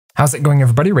How's it going,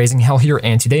 everybody? RazingHel here,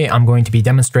 and today I'm going to be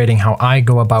demonstrating how I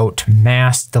go about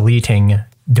mass deleting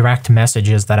direct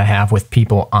messages that I have with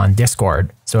people on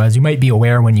Discord. So as you might be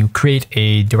aware, when you create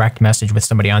a direct message with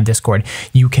somebody on Discord,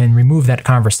 you can remove that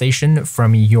conversation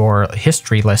from your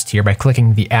history list here by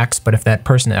clicking the X, but if that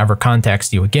person ever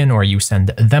contacts you again or you send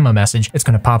them a message, it's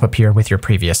going to pop up here with your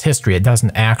previous history. It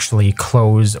doesn't actually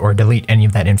close or delete any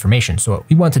of that information. So what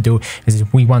we want to do is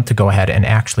we want to go ahead and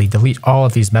actually delete all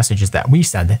of these messages that we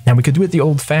send. Now we could do it the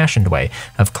old-fashioned way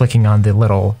of clicking on the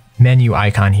little menu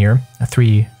icon here,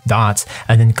 3 dots,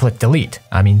 and then click delete.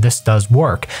 I mean, this does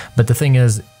work, but the thing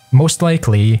is, most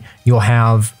likely you'll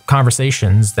have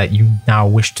conversations that you now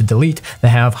wish to delete that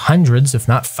have hundreds, if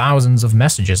not thousands, of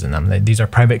messages in them. These are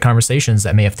private conversations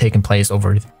that may have taken place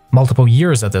over multiple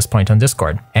years at this point on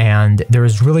Discord. And there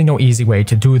is really no easy way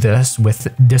to do this with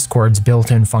Discord's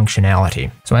built-in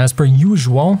functionality. So as per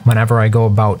usual, whenever I go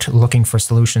about looking for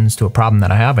solutions to a problem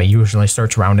that I have, I usually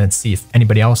search around and see if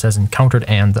anybody else has encountered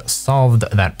and solved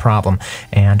that problem.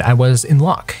 And I was in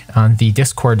luck on the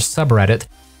Discord subreddit.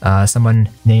 Someone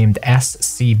named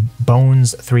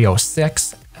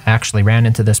SCBones306 actually ran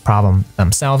into this problem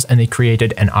themselves, and they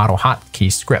created an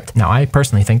Autohotkey script. Now, I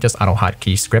personally think this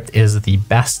Autohotkey script is the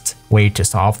best way to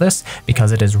solve this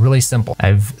because it is really simple.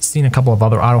 I've seen a couple of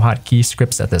other Autohotkey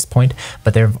scripts at this point,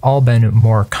 but they've all been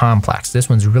more complex. This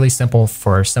one's really simple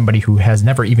for somebody who has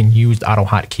never even used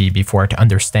Autohotkey before to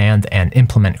understand and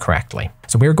implement correctly.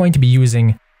 So we're going to be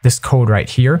using this code right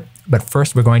here. But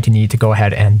first, we're going to need to go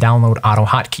ahead and download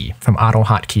Autohotkey from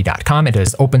autohotkey.com. It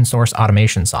is open source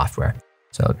automation software.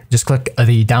 So just click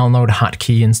the download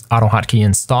Autohotkey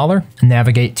installer,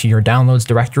 navigate to your downloads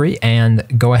directory, and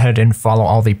go ahead and follow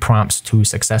all the prompts to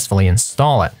successfully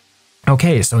install it.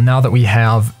 Okay, so now that we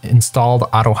have installed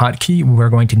Autohotkey,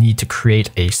 we're going to need to create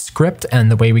a script.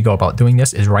 And the way we go about doing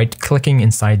this is right-clicking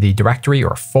inside the directory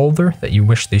or folder that you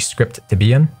wish the script to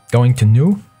be in, going to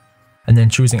New, and then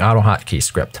choosing Autohotkey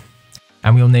script.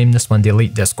 And we'll name this one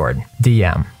Delete Discord,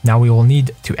 DM. Now we will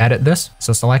need to edit this,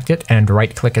 so select it and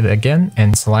right-click it again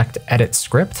and select Edit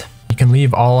Script. You can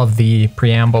leave all of the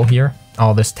preamble here,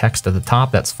 all this text at the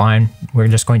top, that's fine. We're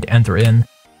just going to enter in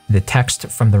the text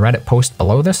from the Reddit post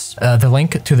below this. The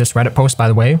link to this Reddit post, by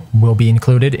the way, will be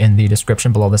included in the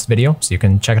description below this video, so you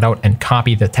can check it out and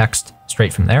copy the text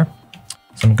straight from there.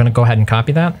 So I'm going to go ahead and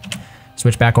copy that,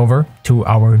 switch back over to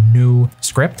our new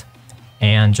script,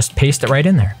 and just paste it right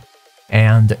in there.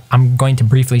 And I'm going to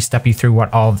briefly step you through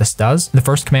what all of this does. The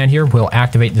first command here will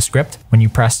activate the script when you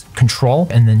press Control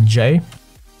and then J.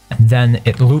 And then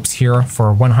it loops here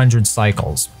for 100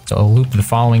 cycles. So it'll loop the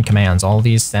following commands. All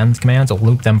these send commands, it'll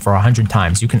loop them for 100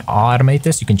 times. You can automate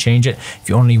this, you can change it. If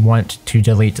you only want to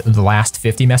delete the last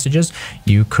 50 messages,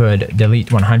 you could delete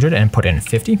 100 and put in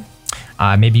 50.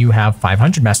 Maybe you have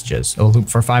 500 messages, it'll loop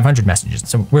for 500 messages.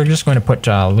 So we're just going to put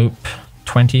loop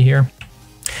 20 here.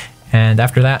 And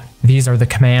after that, these are the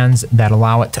commands that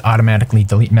allow it to automatically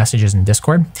delete messages in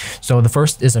Discord. So the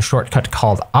first is a shortcut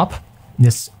called up.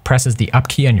 This presses the up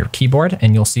key on your keyboard,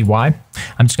 and you'll see why.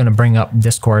 I'm just going to bring up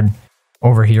Discord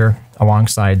over here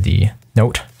alongside the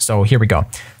note. So here we go.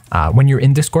 When you're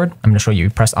in Discord, I'm going to show you,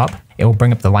 press up. It will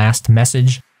bring up the last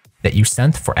message that you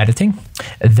sent for editing.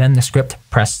 Then the script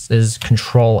presses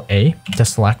Control A to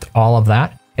select all of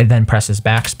that. It then presses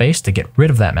backspace to get rid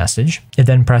of that message. It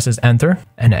then presses enter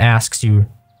and asks you,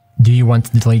 do you want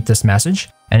to delete this message?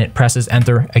 And it presses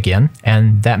enter again,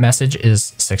 and that message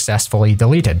is successfully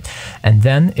deleted. And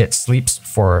then it sleeps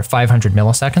for 500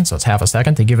 milliseconds, so it's half a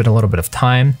second, to give it a little bit of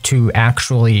time to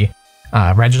actually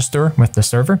register with the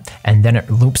server, and then it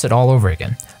loops it all over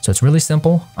again. So it's really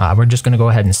simple. We're just going to go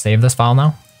ahead and save this file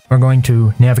now. We're going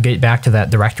to navigate back to that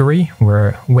directory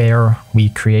where we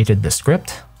created the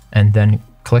script, and then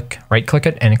right-click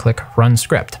it and click Run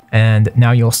Script. And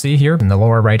now you'll see here in the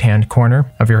lower right-hand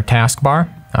corner of your taskbar,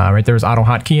 right there's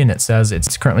Autohotkey, and it says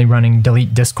it's currently running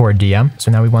Delete Discord DM. So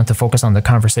now we want to focus on the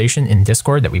conversation in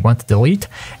Discord that we want to delete.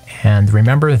 And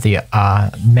remember, the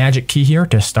magic key here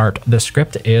to start the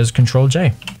script is Control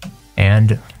J.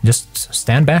 And just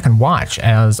stand back and watch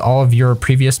as all of your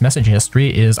previous message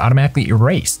history is automatically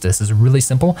erased. This is really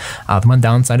simple. The one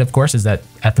downside, of course, is that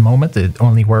at the moment it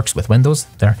only works with Windows.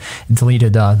 They're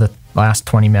deleted the last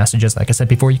 20 messages. Like I said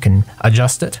before, you can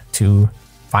adjust it to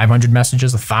 500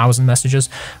 messages, 1,000 messages,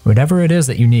 whatever it is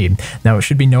that you need. Now, it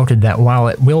should be noted that while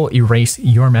it will erase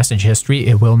your message history,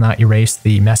 it will not erase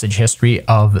the message history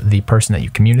of the person that you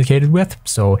communicated with.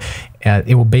 So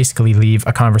it will basically leave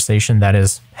a conversation that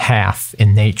is half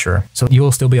in nature. So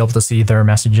you'll still be able to see their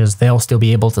messages. They'll still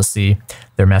be able to see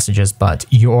their messages, but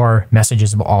your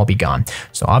messages will all be gone.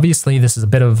 So obviously this is a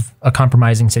bit of a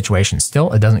compromising situation.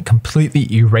 Still, it doesn't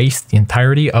completely erase the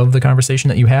entirety of the conversation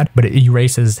that you had, but it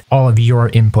erases all of your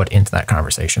input into that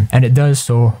conversation. And it does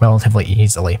so relatively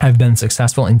easily. I've been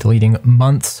successful in deleting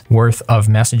months worth of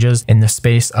messages in the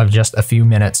space of just a few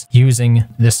minutes using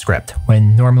this script,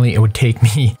 when normally it would take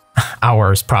me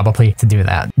hours probably to do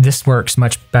that. This works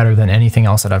much better than anything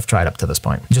else that I've tried up to this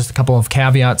point. Just a couple of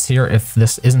caveats here. If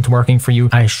this isn't working for you,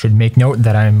 I should make note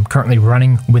that I'm currently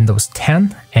running Windows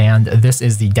 10 and this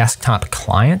is the desktop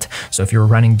client. So if you're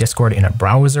running Discord in a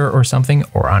browser or something,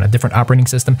 or on a different operating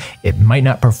system, it might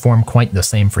not perform quite the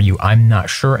same for you. I'm not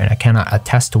sure, and I cannot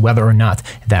attest to whether or not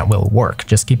that will work.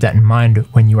 Just keep that in mind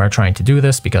when you are trying to do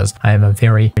this, because I have a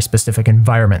very specific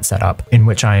environment set up in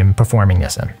which I am performing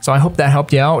this in. So I hope that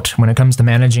helped you out when it comes to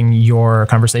managing your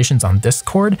conversations on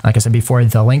Discord. Like I said before,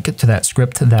 the link to that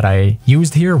script that I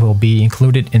used here will be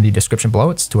included in the description below.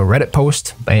 It's to a Reddit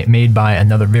post made by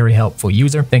another very helpful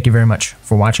user. Thank you very much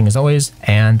for watching as always,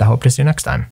 and I hope to see you next time.